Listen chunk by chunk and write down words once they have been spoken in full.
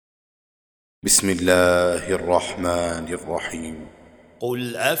بسم الله الرحمن الرحيم.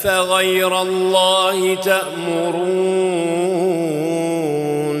 قل أفغير الله تأمروني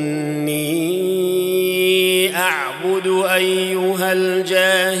أعبد أيها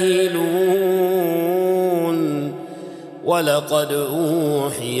الجاهلون ولقد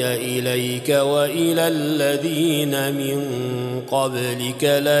أوحي إليك وإلى الذين من قبلك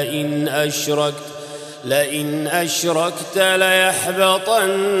لئن أشركت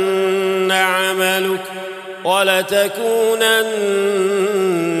ليحبطن عملك ولتكونن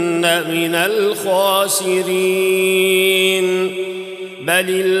من الخاسرين بل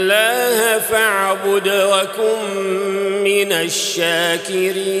الله فاعبد وكن من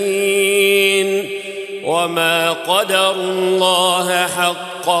الشاكرين وما قدروا الله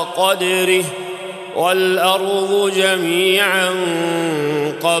حق قدره والأرض جميعا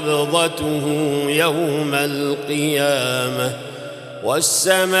قبضته يوم القيامة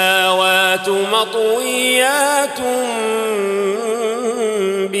والسماوات مطويات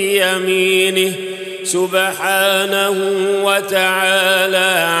بيمينه سبحانه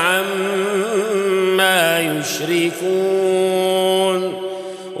وتعالى عما يشركون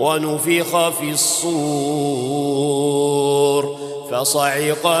ونفخ في الصور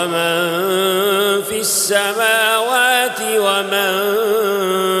فصعق من في السماوات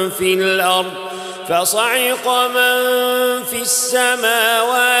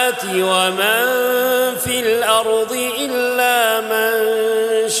ومن في الأرض إلا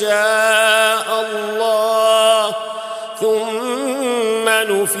من شاء الله ثم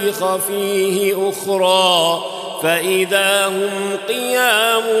نفخ فيه أخرى فإذا هم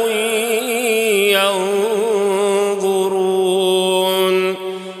قيام ينظرون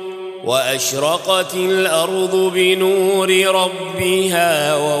وأشرقت الأرض بنور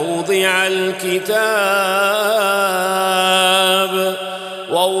ربها ووضع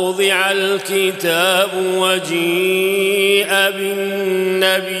الكتاب وجيء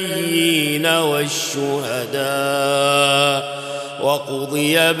بالنبيين والشهداء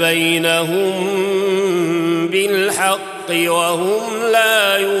وقضي بينهم بالحق وهم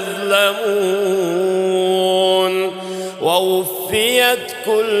لا يظلمون ووفيت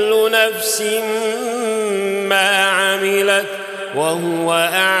كل نفس ما عملت وهو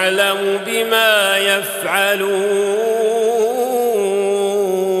أعلم بما يفعلون